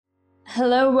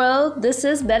Hello world, this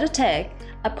is Better Tech,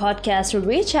 a podcast where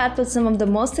we chat with some of the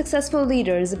most successful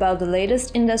leaders about the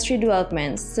latest industry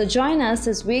developments. So join us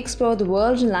as we explore the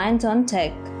world reliant on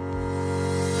tech.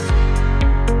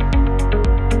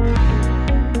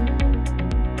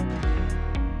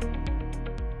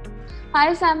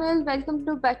 Hi Samuel, welcome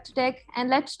to Back to Tech, and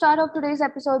let's start off today's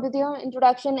episode with your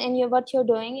introduction and what you're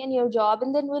doing in your job,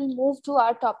 and then we'll move to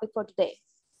our topic for today.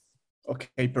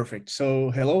 Okay, perfect. So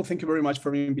hello, thank you very much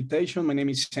for the invitation. My name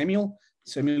is Samuel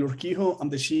Urquijo. I'm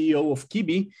the CEO of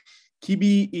Kibi.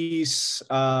 Kibi is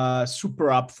a super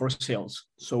app for sales.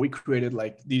 So we created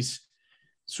like this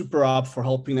super app for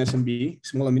helping SMB,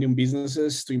 small and medium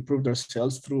businesses, to improve their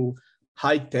sales through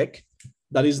high tech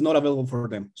that is not available for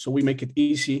them. So we make it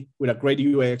easy with a great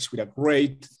UX, with a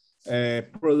great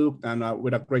product, and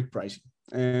with a great pricing.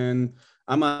 And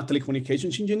I'm a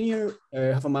telecommunications engineer. I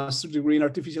have a master's degree in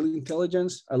artificial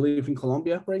intelligence. I live in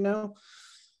Colombia right now.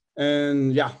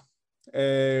 And yeah,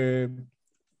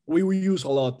 we use a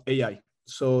lot AI.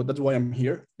 So that's why I'm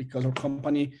here, because our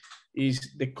company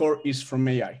the core is from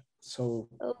AI. So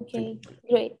okay,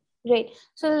 great.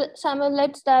 So Samuel,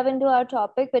 let's dive into our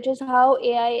topic, which is how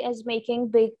AI is making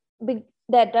big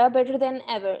data better than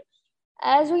ever.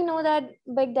 As we know that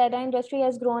big data industry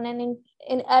has grown at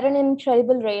an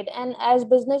incredible rate, and as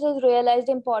businesses realize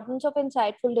the importance of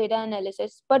insightful data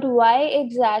analysis. But what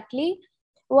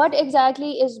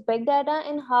exactly is big data,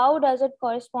 and how does it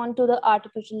correspond to the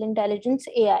artificial intelligence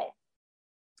AI?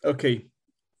 Okay,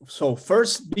 so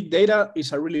first, big data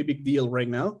is a really big deal right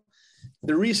now.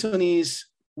 The reason is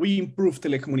we improve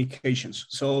telecommunications.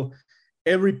 So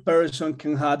every person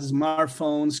can have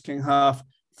smartphones, can have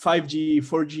 5G,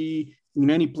 4G in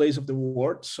any place of the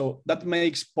world. So that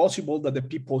makes possible that the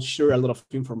people share a lot of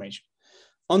information,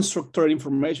 unstructured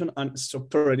information and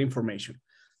structured information.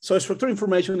 So structured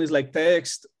information is like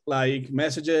text, like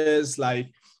messages, like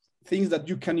things that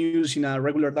you can use in a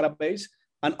regular database.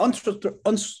 And unstructured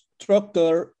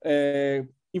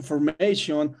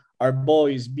information are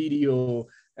voice, video,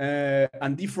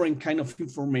 and different kind of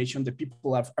information that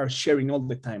people are sharing all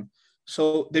the time.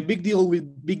 So the big deal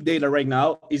with big data right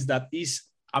now is that it's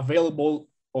available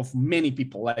of many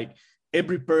people. Like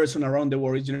every person around the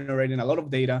world is generating a lot of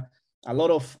data, a lot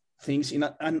of things,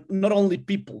 and not only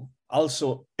people,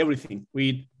 also everything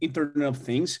with Internet of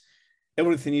Things.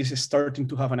 Everything is starting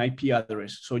to have an IP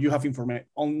address. So you have information,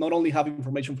 not only have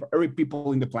information for every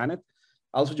people in the planet,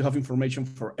 also you have information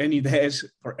for any desk,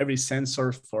 for every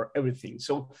sensor, for everything.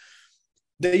 So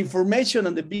the information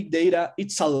and the big data,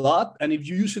 it's a lot. And if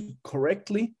you use it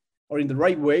correctly or in the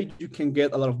right way, you can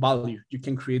get a lot of value. You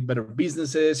can create better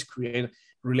businesses, create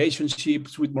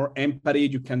relationships with more empathy.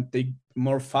 You can take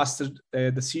more faster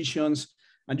decisions,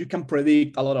 and you can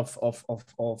predict a lot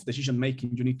of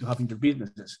decision-making you need to have in your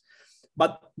businesses.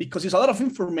 But because it's a lot of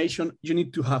information, you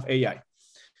need to have AI,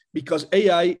 because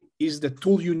AI is the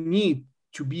tool you need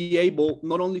to be able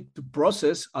not only to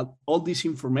process all this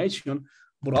information,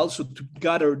 but also to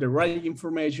gather the right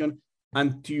information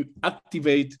and to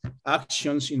activate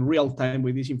actions in real time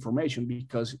with this information,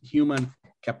 because human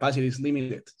capacity is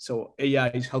limited. So AI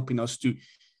is helping us to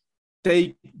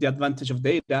take the advantage of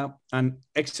data and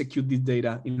execute this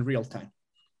data in real time.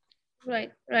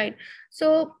 Right.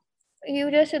 So you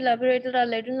just elaborated a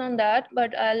little on that,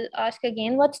 but I'll ask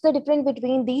again, what's the difference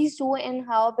between these two and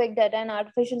how big data and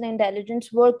artificial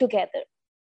intelligence work together?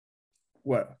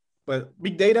 Well,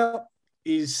 big data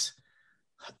is,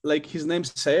 like his name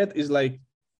said, is like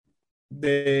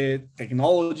the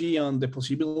technology and the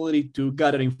possibility to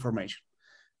gather information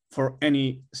for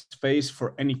any space,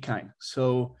 for any kind.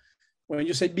 So when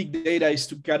you say big data is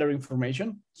to gather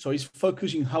information, so it's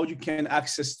focusing how you can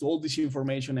access to all this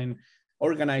information and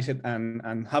organize it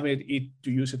and have it to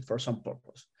use it for some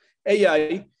purpose.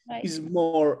 AI is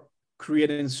more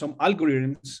creating some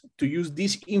algorithms to use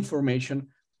this information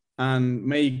and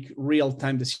make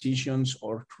real-time decisions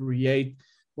or create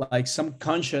like some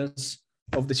conscience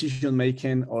of decision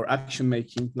making or action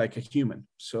making like a human.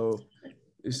 So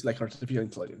it's like artificial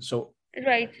intelligence. So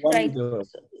right.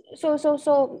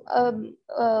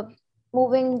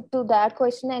 Moving to that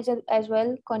question as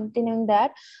well, continuing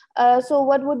that. So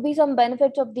what would be some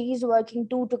benefits of these two working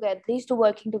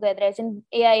together, as in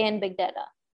AI and big data?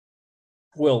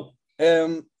 Well,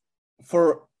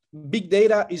 for big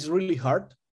data is really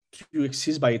hard to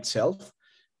exist by itself,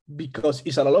 because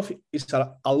it's a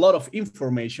lot of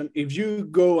information. If you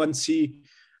go and see,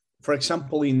 for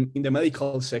example, in the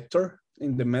medical sector,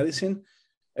 in the medicine,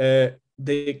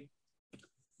 the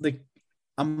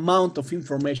amount of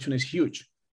information is huge.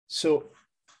 So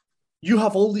you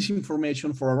have all this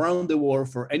information for around the world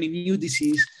for any new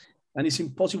disease, and it's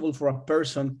impossible for a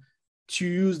person to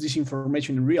use this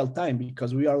information in real time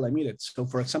because we are limited. So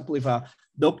for example, if a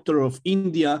doctor of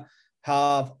India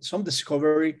have some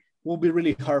discovery, it will be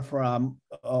really hard for a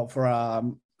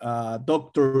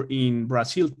doctor in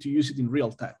Brazil to use it in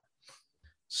real time.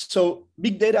 So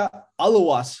big data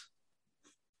allow us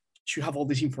to have all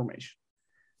this information.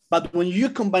 But when you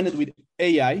combine it with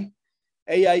AI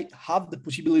have the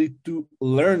possibility to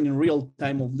learn in real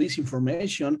time of this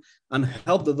information and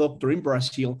help the doctor in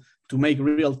Brazil to make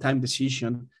real-time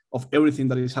decision of everything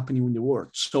that is happening in the world.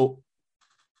 So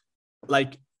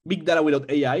like big data without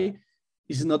AI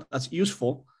is not as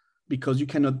useful because you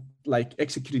cannot like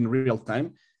execute in real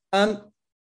time. And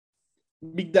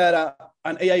big data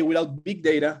and AI without big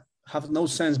data have no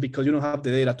sense because you don't have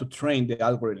the data to train the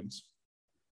algorithms.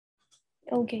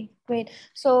 Okay, great.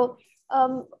 So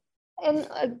in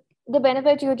the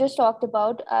benefits you just talked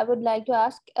about, I would like to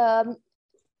ask,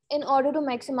 in order to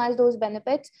maximize those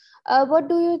benefits, what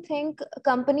do you think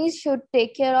companies should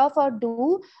take care of or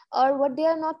do, or what they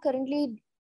are not currently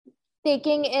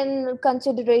taking in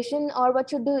consideration, or what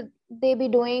should they be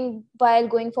doing while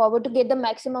going forward to get the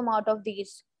maximum out of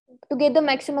these, to get the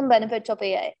maximum benefits of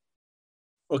AI?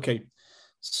 Okay,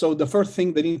 so the first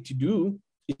thing they need to do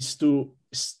is to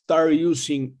start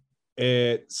using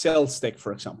sales tech,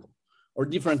 for example, or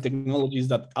different technologies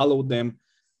that allow them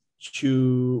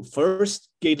to first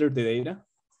gather the data.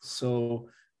 So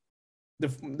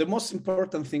the most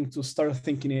important thing to start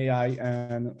thinking AI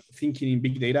and thinking in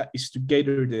big data is to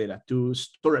gather the data, to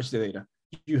storage the data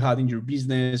you had in your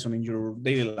business or in your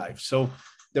daily life. So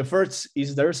the first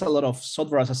is there's a lot of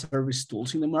software as a service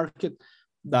tools in the market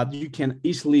that you can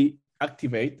easily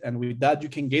activate. And with that, you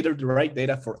can gather the right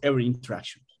data for every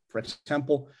interaction. For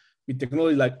example, with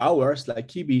technology like ours, like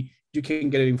Kibi, you can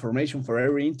get information for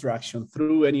every interaction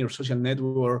through any social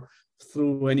network,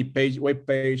 through any page, web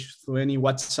page, through any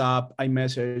WhatsApp,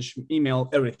 iMessage, email,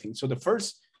 everything. So the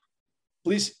first,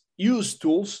 please use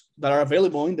tools that are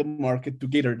available in the market to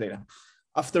gather data.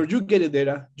 After you get the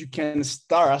data, you can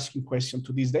start asking questions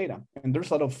to this data. And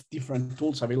there's a lot of different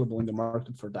tools available in the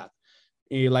market for that,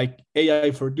 like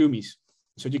AI for Dummies.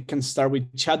 So you can start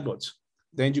with chatbots.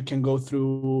 Then you can go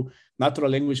through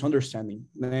natural language understanding.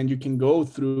 Then you can go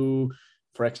through,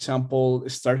 for example,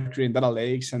 start creating data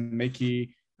lakes and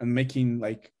making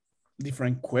like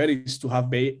different queries to have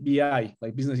BI,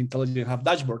 like business intelligence, have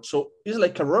dashboards. So it's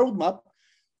like a roadmap,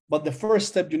 but the first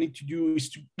step you need to do is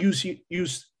to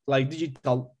use like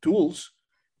digital tools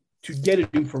to get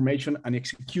information and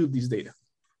execute this data.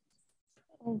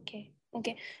 Okay.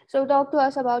 So talk to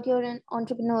us about your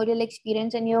entrepreneurial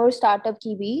experience and your startup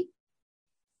Kibi.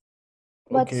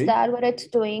 What's that, what it's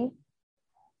doing?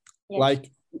 Yes.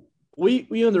 Like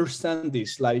we understand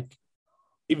this, like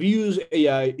if you use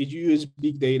AI, if you use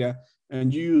big data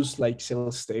and you use like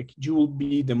sales tech, you will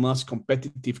be the most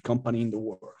competitive company in the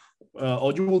world,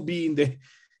 or you will be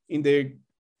in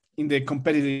the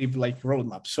competitive like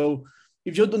roadmap. So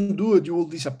if you don't do it, you will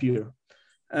disappear.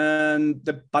 And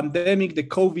the pandemic, the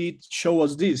COVID show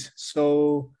us this.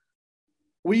 So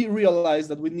we realized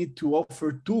that we need to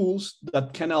offer tools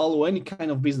that can allow any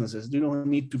kind of businesses. You don't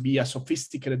need to be a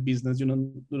sophisticated business. You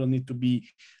don't need to be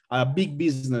a big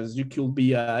business. You could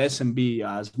be a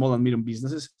SMB, small and medium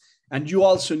businesses. And you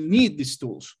also need these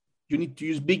tools. You need to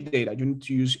use big data. You need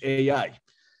to use AI.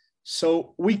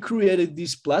 So we created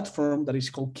this platform that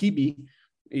is called Kibi,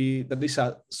 that is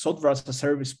a software as a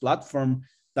service platform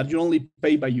that you only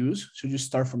pay by use. So you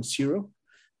start from zero.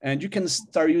 And you can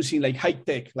start using like high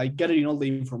tech, like gathering all the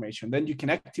information. Then you can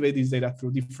activate this data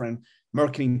through different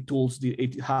marketing tools that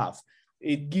it have.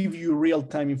 It gives you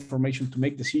real-time information to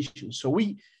make decisions. So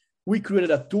we created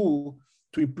a tool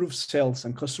to improve sales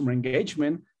and customer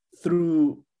engagement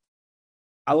through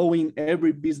allowing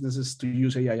every businesses to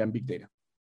use AI and big data.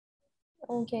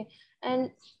 Okay. And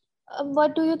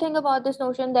what do you think about this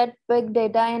notion that big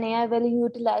data and AI will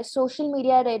utilize social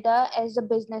media data as a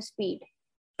business feed?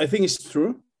 I think it's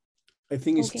true.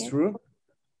 It's true.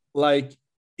 Like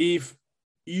if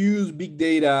you use big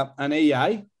data and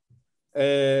AI,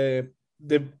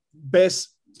 the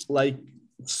best like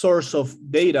source of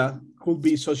data could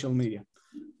be social media,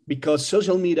 because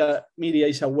social media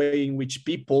is a way in which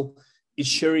people is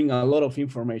sharing a lot of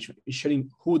information, is sharing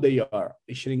who they are,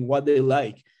 is sharing what they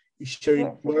like, is sharing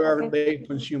where are they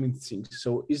consuming things.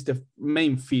 So it's the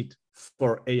main feed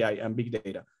for AI and big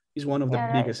data. It's one of the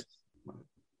biggest.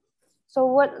 So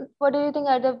what do you think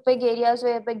are the big areas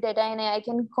where big data and AI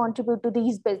can contribute to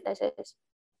these businesses?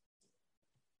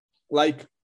 Like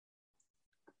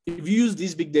if you use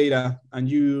this big data and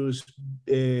you use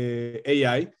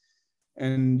AI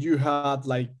and you have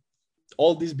like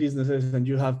all these businesses and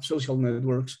you have social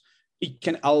networks, it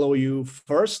can allow you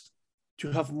first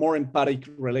to have more empathic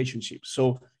relationships.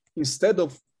 So instead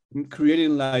of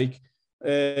creating like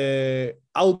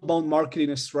outbound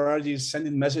marketing strategies,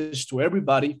 sending messages to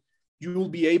everybody, you will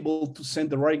be able to send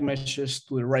the right message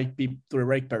to the right people, to the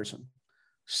right person.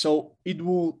 So it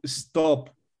will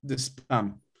stop the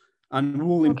spam and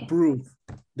will improve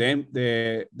the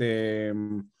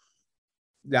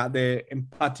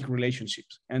empathic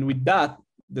relationships. And with that,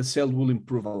 the sales will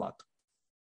improve a lot.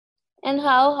 And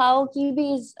how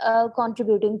Kiwi is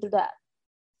contributing to that?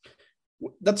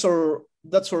 That's our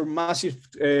massive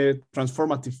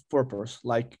transformative purpose.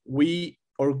 Like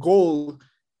our goal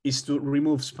is to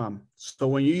remove spam. So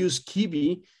when you use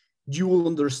Kiwi, you will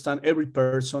understand every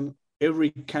person,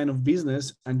 every kind of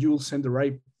business, and you will send the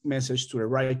right message to the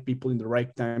right people in the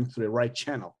right time to the right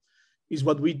channel. Is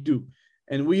what we do.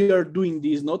 And we are doing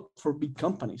this not for big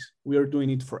companies. We are doing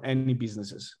it for any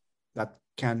businesses that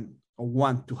can or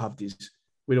want to have this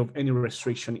without any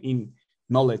restriction in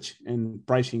knowledge and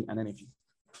pricing and anything.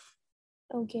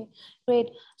 Okay, great.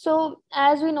 So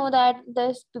as we know that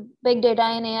this big data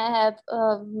and AI have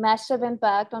a massive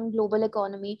impact on global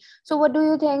economy. So what do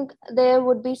you think there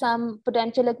would be some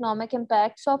potential economic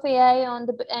impacts of AI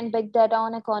and big data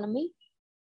on economy?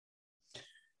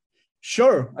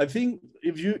 Sure. I think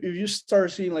if you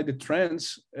start seeing like the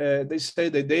trends, they say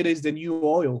that data is the new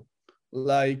oil.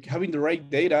 Like having the right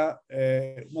data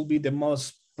will be the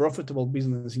most profitable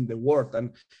business in the world, and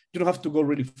you don't have to go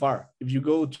really far. If you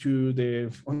go to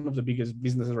one of the biggest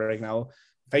businesses right now,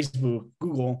 Facebook,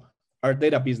 Google, are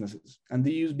data businesses, and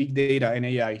they use big data and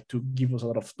AI to give us a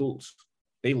lot of tools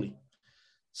daily.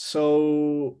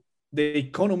 So the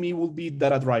economy will be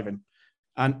data driven,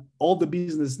 and all the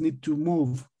business need to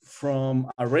move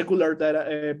from a regular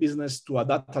data business to a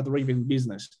data driven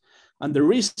business. And the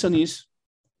reason is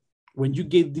when you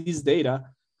get this data,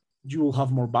 you will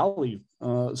have more value.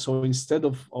 So instead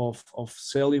of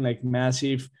selling like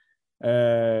massive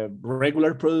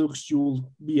regular products, you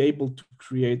will be able to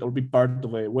create or be part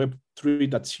of a Web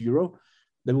 3.0.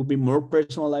 There will be more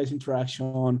personalized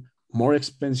interaction, more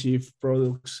expensive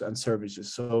products and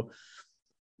services. So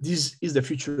this is the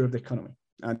future of the economy.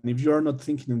 And if you are not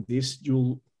thinking of this,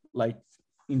 you'll like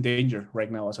in danger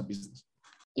right now as a business.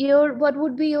 What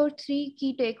would be your 3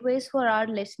 key takeaways for our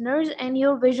listeners and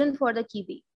your vision for the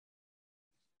Kiwi?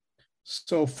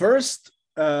 So first,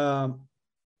 go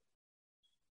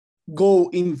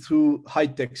into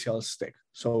high-tech sales tech.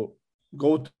 So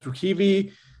go to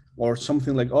Kiwi or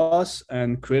something like us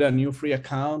and create a new free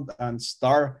account and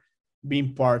start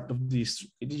being part of this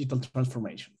digital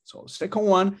transformation. So second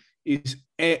one is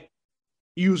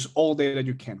use all data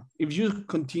you can. If you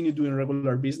continue doing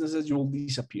regular businesses, you will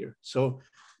disappear. So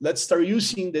let's start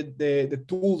using the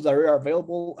tools that are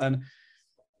available, and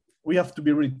we have to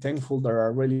be really thankful that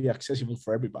are really accessible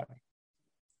for everybody.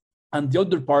 And the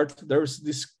other part, there's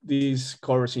this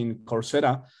course in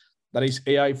Coursera that is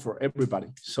AI for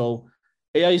everybody. So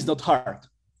AI is not hard.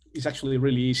 It's actually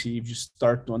really easy if you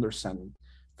start to understand it.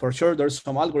 For sure, there's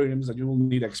some algorithms that you will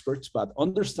need experts, but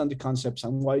understand the concepts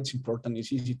and why it's important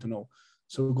is easy to know.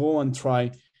 So go and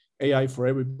try AI for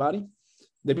everybody.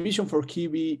 The vision for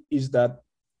Kiwi is that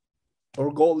our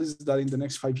goal is that in the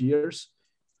next 5 years,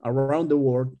 around the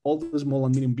world, all the small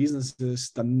and medium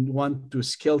businesses that want to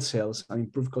scale sales and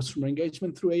improve customer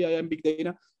engagement through AI and big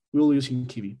data will use in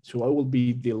Kiwi. So I will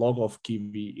be the logo of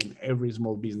Kiwi in every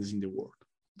small business in the world.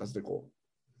 That's the goal.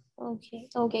 Okay,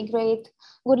 great.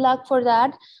 Good luck for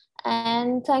that.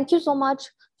 And thank you so much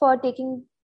for taking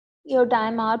your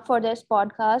time out for this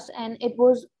podcast. And it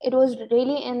was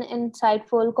really an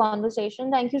insightful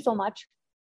conversation. Thank you so much.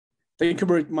 Thank you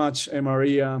very much,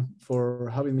 Maria,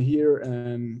 for having me here.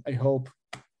 And I hope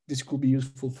this could be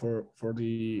useful for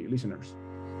the listeners.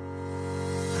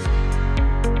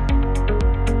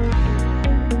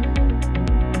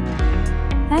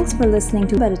 Thanks for listening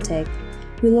to Better Tech.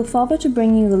 We look forward to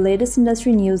bringing you the latest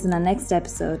industry news in our next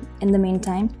episode. In the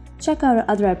meantime, check out our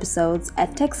other episodes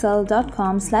at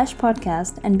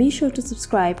techcell.com/podcast and be sure to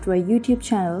subscribe to our YouTube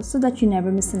channel so that you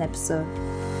never miss an episode.